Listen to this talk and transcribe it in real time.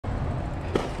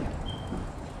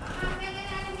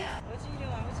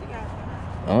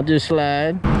I'm just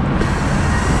sliding.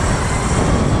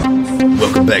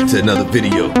 Welcome back to another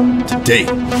video. Today,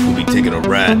 we'll be taking a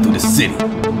ride through the city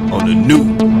on the new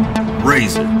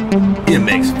Razor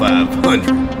Mx500.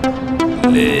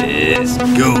 Let's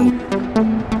go.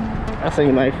 I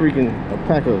seen like freaking a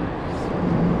pack of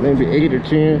maybe 8 or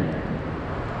 10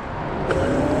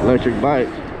 electric bikes.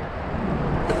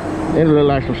 It looked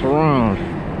like some surrounds,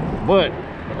 but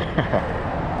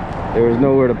there was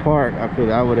nowhere to park.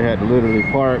 I would have had to literally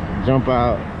park, jump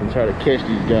out, and try to catch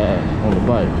these guys on the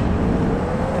bike.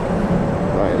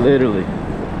 Like literally.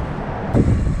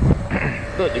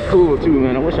 Looked cool too,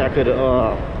 man. I wish I could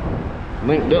have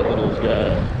linked up with those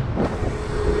guys.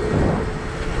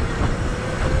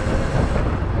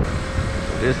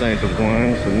 This ain't the one,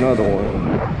 it's another one.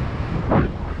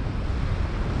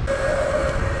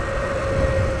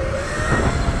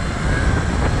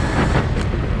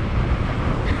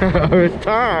 It's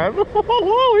time.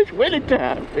 It's winning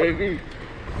time, baby.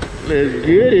 Let's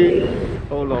get it.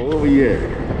 Hold on, where we at?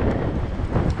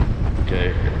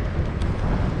 Okay.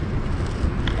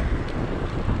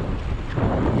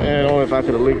 Man, I don't know if I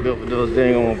could have linked up with those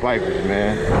dang on bikers,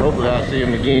 man. Hopefully I'll see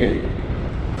them again.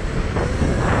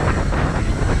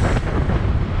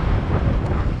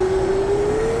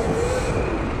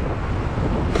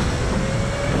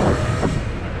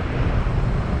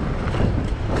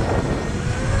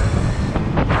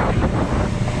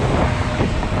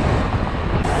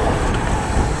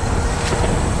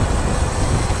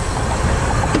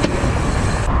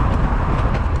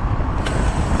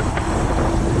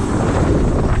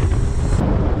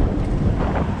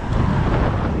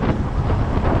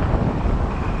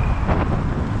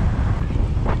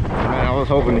 I was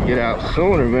hoping to get out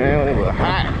sooner, man. It was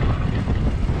hot.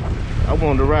 I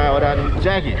wanted to ride without a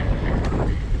jacket.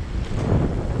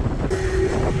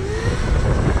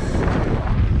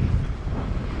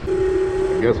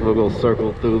 I guess we'll go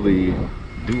circle through the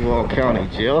Duval County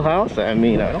jailhouse. I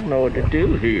mean, I don't know what to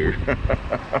do here.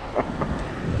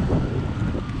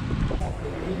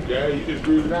 Yeah, you just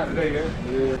cruising out today, man.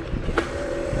 Yeah.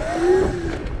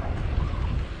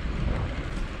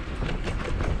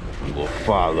 We'll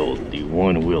follow the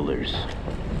one-wheelers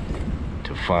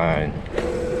to find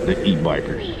the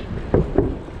e-bikers.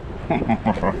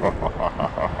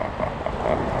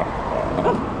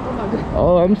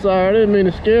 Oh, I'm sorry, I didn't mean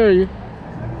to scare you.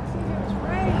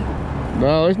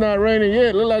 No, it's not raining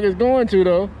yet. Look like it's going to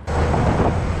though.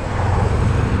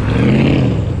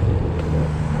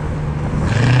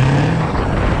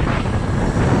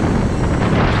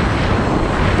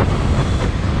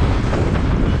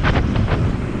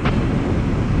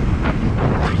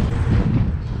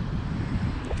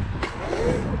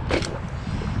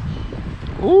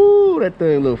 Ooh, that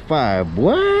thing look fire,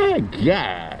 boy.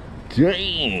 God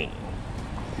dang.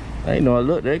 I didn't know I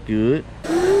looked that good.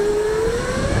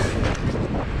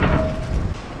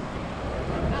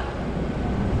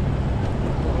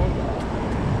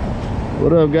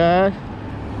 What up, guys?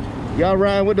 Y'all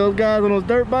riding with those guys on those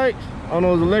dirt bikes? On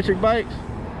those electric bikes?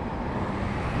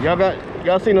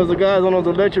 Y'all seen those guys on those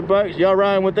electric bikes? Y'all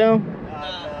riding with them?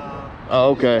 No.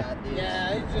 Oh, okay.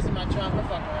 Yeah, it's just my trying to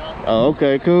fuck around. Oh,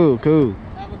 okay, cool, cool.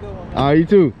 Have a good one. Oh, you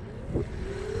too.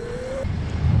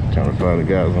 Trying to find the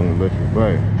guys on the electric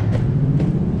bike.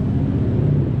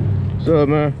 What's up,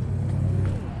 man?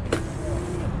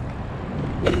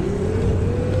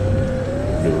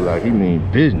 Looks like he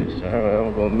mean business.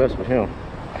 I'm gonna mess with him.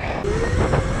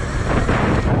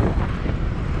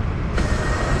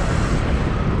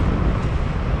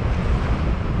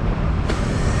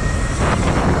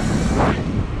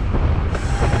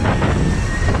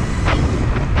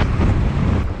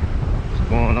 What's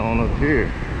going on up here?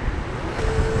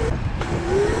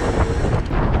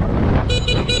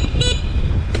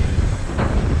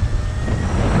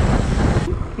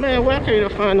 Man, why can't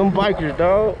I find them bikers,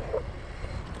 dog?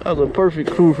 That was a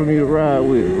perfect crew for me to ride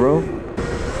with, bro.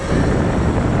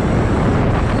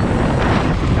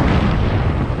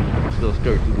 Let's go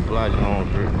skirt through the Blodgett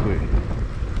homes real quick.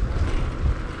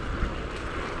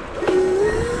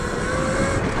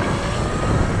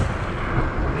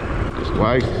 This is where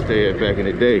I used to stay at back in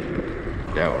the day.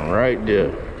 That one right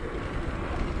there.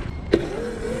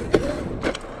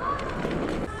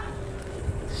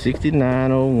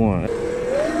 $69.01.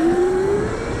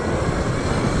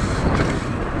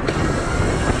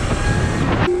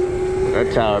 That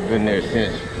tower been there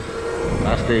since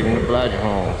I stayed in the Blodgett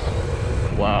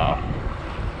homes. Wow.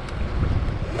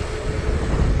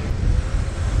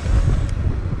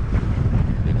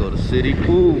 They go to City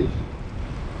Pool.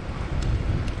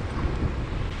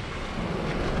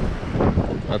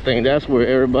 I think that's where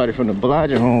everybody from the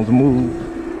Blodgett homes moved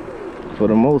for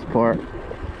the most part.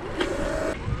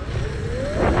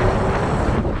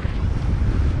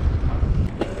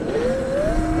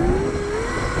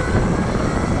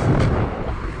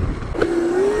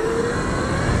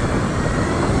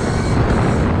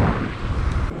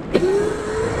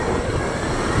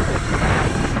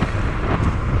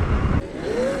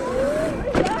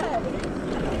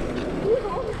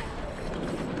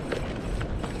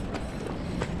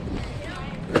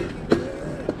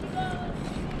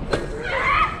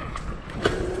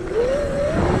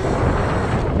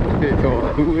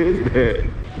 Who is that?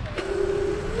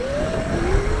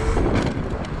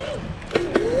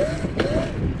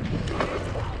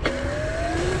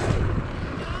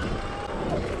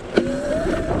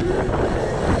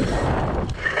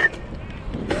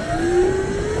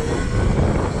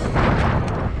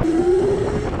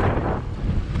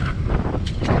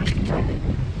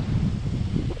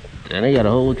 And they got a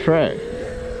whole track.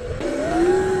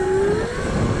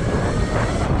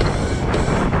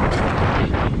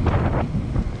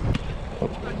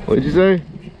 What'd you say?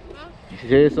 You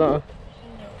said something?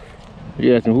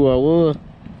 You asked me who I was?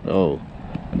 Oh,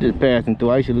 I'm just passing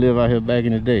through. I used to live out here back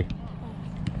in the day.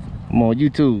 I'm on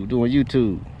YouTube, doing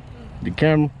YouTube. The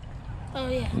camera? Oh,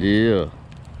 yeah. Yeah.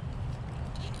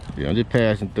 Yeah, I'm just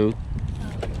passing through.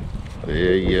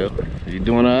 Yeah. You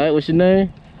doing all right? What's your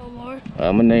name? Omar.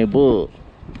 My name Bug.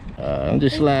 I'm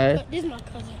just sliding. This is my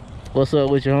cousin. What's up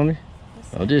with you, homie?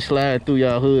 I'm just sliding through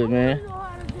y'all hood, man.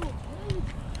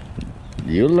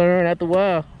 You'll learn after a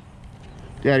while.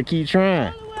 You gotta keep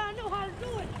trying. I know how to do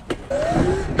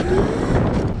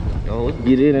it. Oh, let's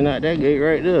get in and out that gate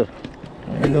right there.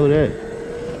 I didn't know that.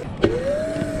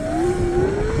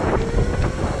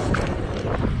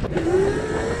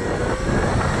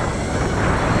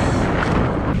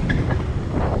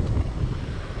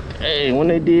 Hey, when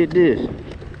they did this.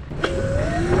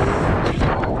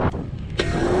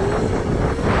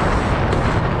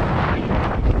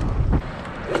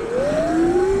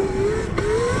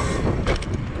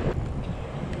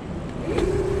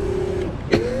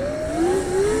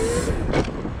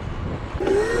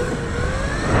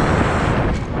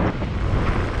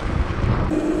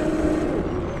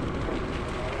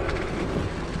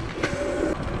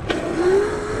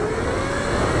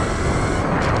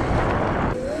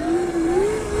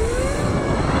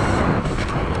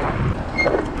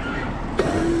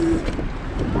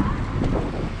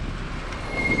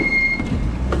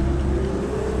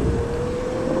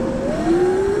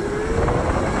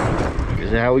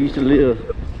 How we used to live.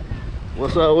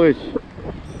 What's up with you?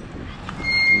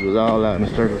 We was all out in the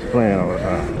circles playing all the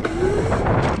time.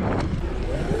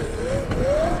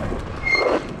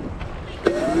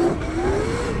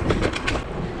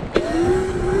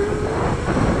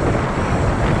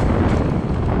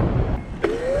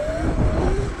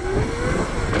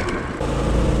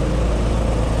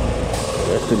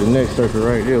 That's to the next circle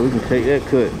right there. We can take that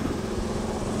cut.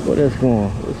 Where that's going?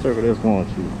 What circle that's going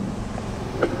to?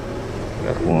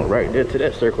 That's going right there to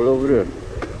that circle over there.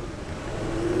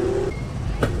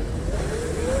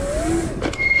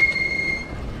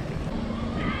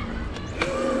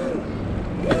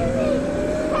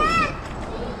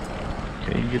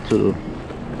 Can you get to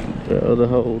the other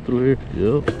hole through here?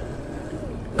 Yep.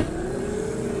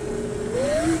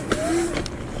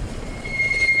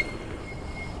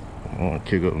 I don't want to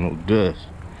kick up no dust.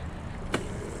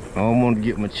 I don't want to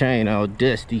get my chain all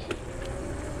dusty.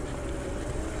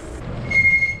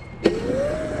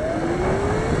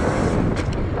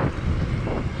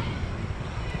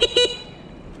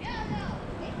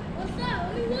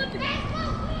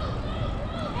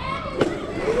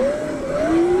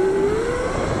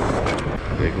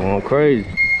 Going crazy.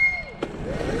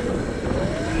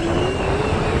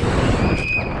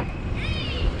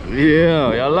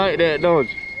 Yeah, y'all like that, don't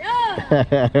you?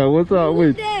 Yeah. What's up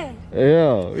with you?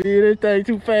 Yeah, this thing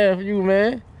too fast for you,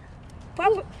 man.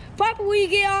 Papa, when you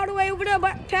get all the way over there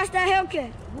past that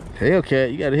Hellcat.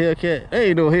 Hellcat? You got a Hellcat? There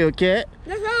ain't no Hellcat.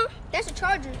 That's a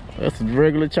Charger. That's a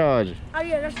regular Charger. Oh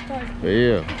yeah, that's a Charger.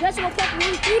 Yeah. That's what Papa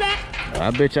when you do that. I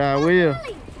bet y'all will.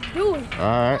 Do it.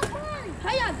 All right.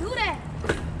 How y'all do that?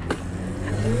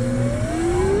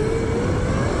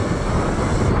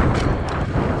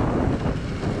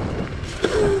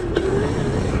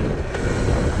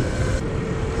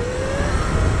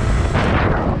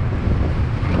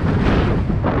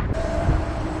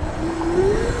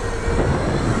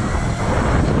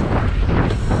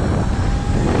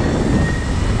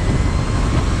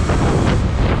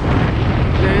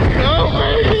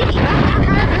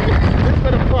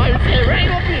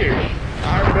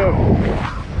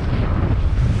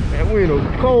 We in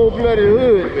a cold-blooded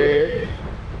hood, man.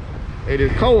 It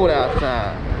is cold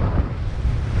outside.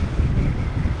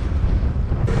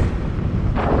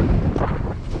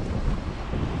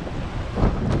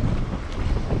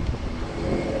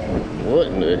 What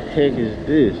in the heck is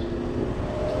this?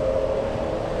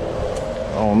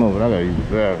 I don't know, but I gotta use the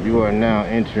bathroom. You are now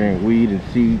entering weed and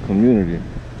seed community.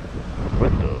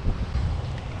 What the?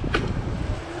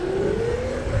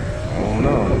 I don't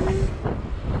know.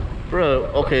 Bro,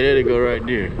 okay, there they go right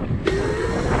there.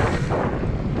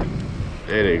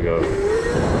 There they go.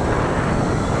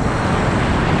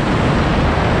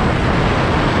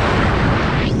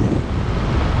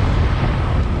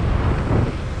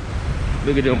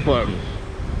 Look at them apartments.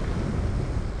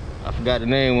 I forgot the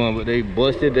name one, but they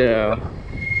busted down.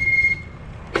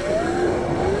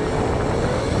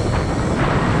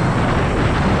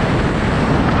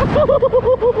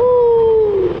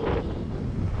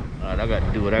 Alright, I got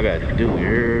to do what I got to do, you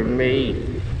hear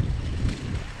me?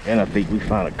 And I think we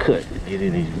found a cut to get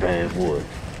in these bad boys.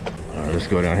 Alright, let's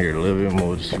go down here a little bit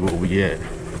more to see where we at.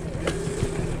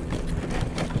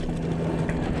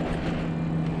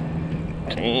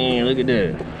 Dang, look at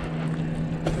that.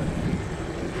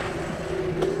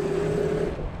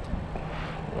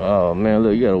 Oh man,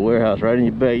 look, you got a warehouse right in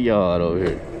your backyard over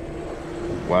here.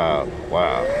 Wow,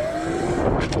 wow.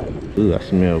 Ooh, I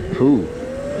smell poo.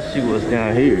 Let's see what's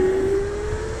down here.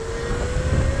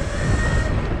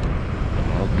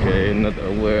 Okay,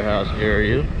 another warehouse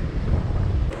area.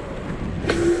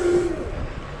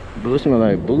 But it smells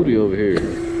like booty over here.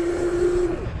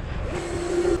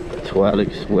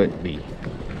 Twilight sweat bee.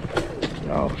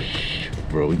 Oh shit,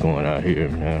 bro, we going out here,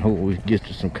 man. Hope we get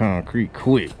to some concrete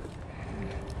quick.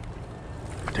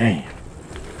 Damn.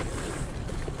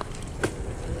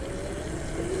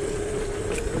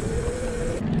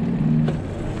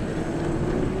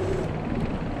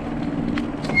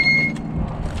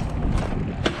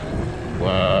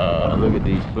 Wow, look at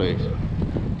these places.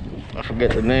 I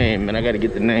forget the name, man. I gotta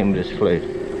get the name of this place.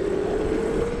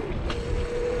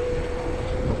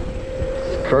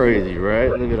 It's crazy, right?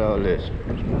 Look at all this.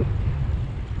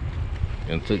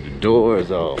 And took the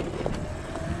doors off.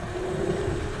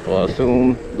 Well, I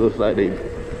assume looks like they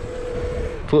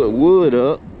put wood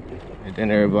up and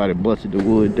then everybody busted the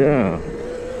wood down.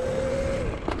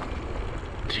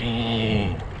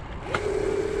 Dang.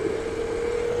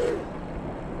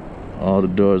 All the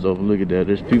doors open. Look at that.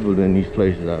 There's people in these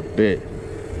places, I bet.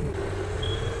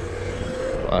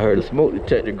 I heard a smoke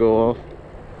detector go off.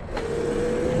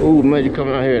 Ooh, imagine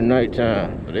coming out here at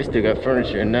nighttime. But they still got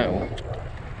furniture in that one.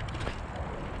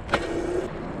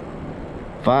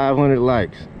 500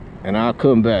 likes. And I'll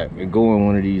come back and go in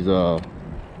one of these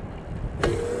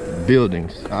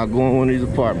buildings. I'll go in one of these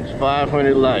apartments.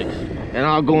 500 likes. And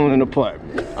I'll go in an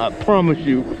apartment. I promise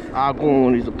you, I'll go in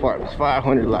one of these apartments.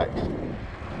 500 likes.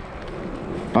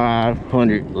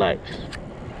 500 likes.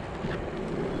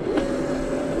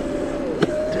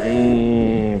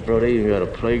 Dang, bro, they even got a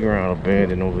playground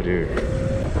abandoned over there.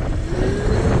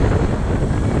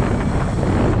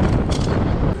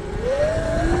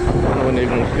 I don't know when they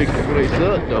gonna fix the place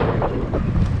up though.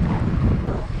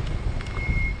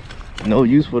 No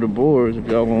use for the boards if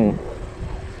y'all gonna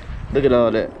look at all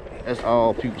that. That's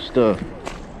all people's stuff.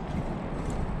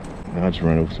 I just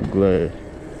ran over some glass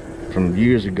from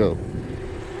years ago.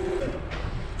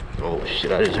 Oh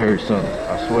shit, I just heard something.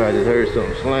 I swear I just heard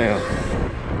something slam.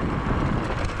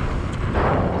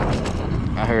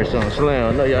 I heard something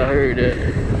slam. I know y'all heard that.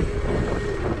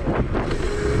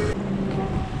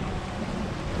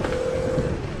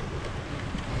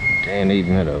 Damn, they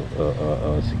even had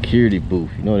a security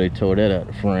booth. You know they tore that out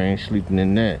the frame, sleeping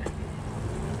in that.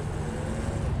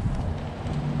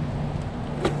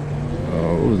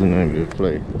 Oh, what was the name of this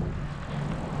place?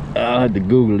 I had to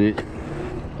Google it.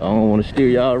 I don't want to steer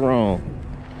y'all wrong.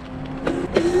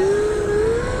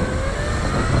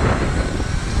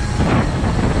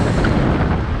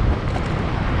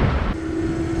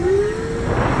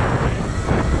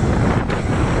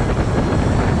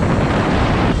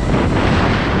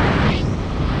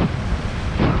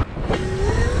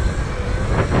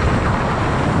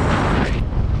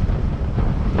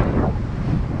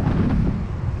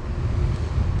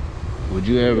 Would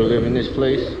you ever live in this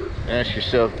place? Ask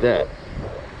yourself that.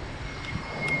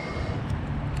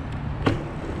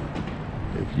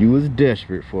 If you was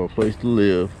desperate for a place to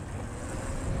live,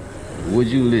 would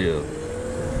you live?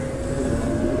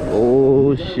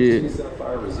 Oh shit.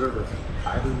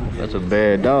 That's a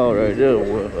bad dog right there.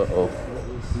 Uh-oh.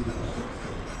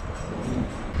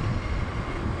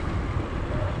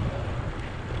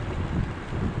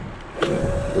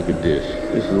 Look at this.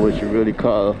 This is what you really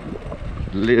call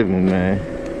living, man.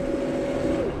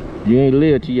 You ain't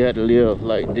live till you have to live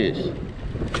like this.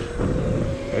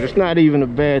 And it's not even a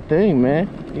bad thing, man.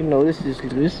 You know, this is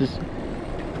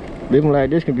living like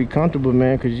this can be comfortable,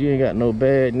 man, because you ain't got no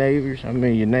bad neighbors. I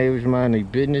mean, your neighbors mind their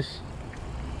business.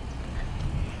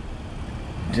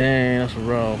 Dang, that's a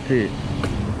wrong pit.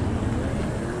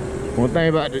 One thing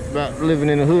about living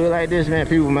in the hood like this, man,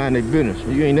 people mind their business.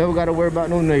 You ain't never got to worry about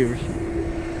no neighbors.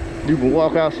 You can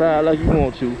walk outside like you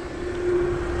want to.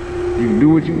 You can do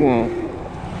what you want.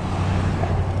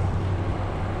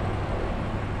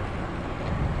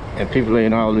 And people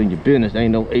ain't all in your business. There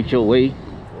ain't no HOA,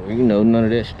 or, you know, none of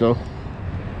that stuff.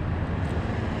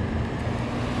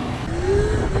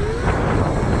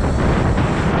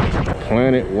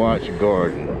 Planet Watch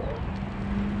Garden.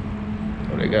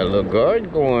 Oh, they got a little garden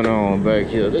going on back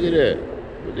here. Look at that.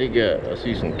 What they got? I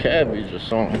see some cabbage or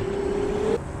something.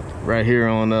 Right here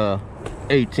on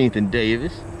 18th and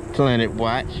Davis. Planet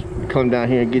Watch. Come down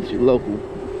here and get your local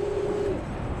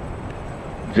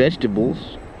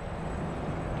vegetables.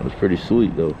 That's pretty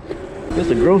sweet though.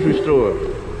 It's a grocery store.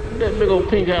 Look at that big old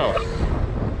pink house.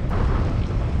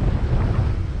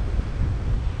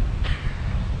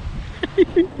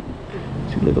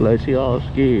 She looking like she all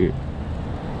scared.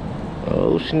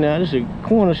 Oh snap, this is a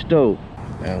corner store.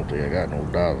 I don't think I got no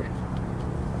dollar.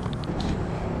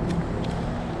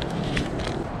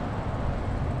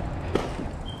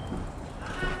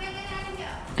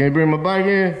 Can't bring my bike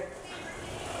in?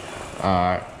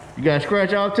 Alright. You got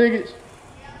scratch out tickets?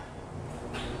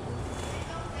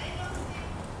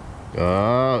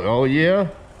 Oh yeah?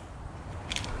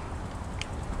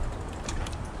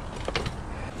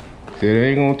 Said they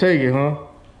ain't gonna take it, huh?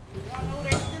 Y'all know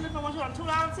they still looking for a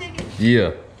 $2 ticket?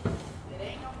 Yeah. It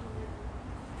ain't gonna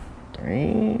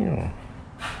Damn.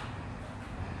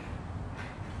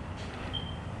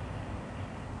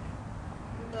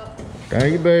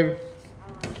 Thank you, baby.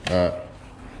 Alright.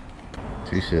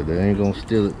 She said they ain't gonna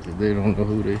steal it if they don't know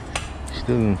who they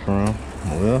stealing from.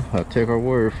 Well, I'll take her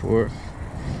word for it.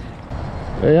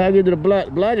 Hey, I get to the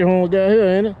Blodgett homes down here,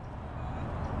 ain't it?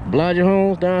 Blodgett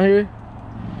homes down here?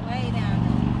 way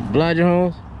down Blodgett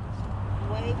homes?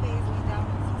 there. Way past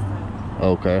McDonald's and stuff.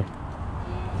 Okay.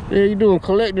 Yeah, you doing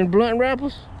collecting blunt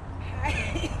wrappers? My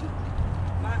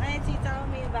auntie told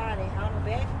me about it. On the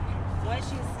back,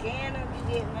 once you scan them, you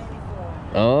get money for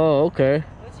them. Oh, okay.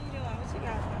 What you doing? What you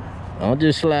got going on? I'm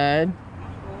just sliding.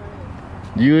 I'm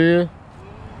bored. You here?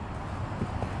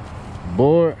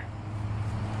 Bored?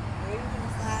 Where you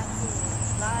gonna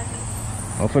slide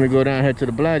to? I'm finna go down here to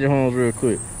the Blodgett homes real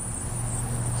quick.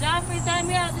 Joffrey, take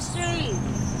me out the street.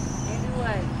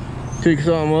 Anyway. Pick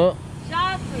something up.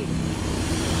 Joffrey.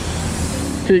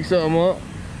 Pick something up.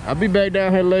 I'll be back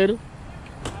down here later.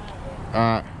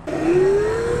 Alright.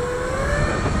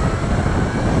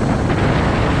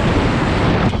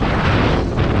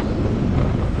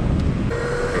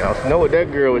 Y'all know what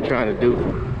that girl was trying to do.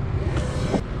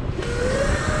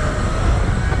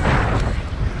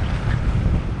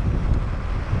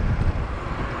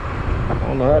 I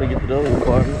don't know how to get to those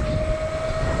apartments.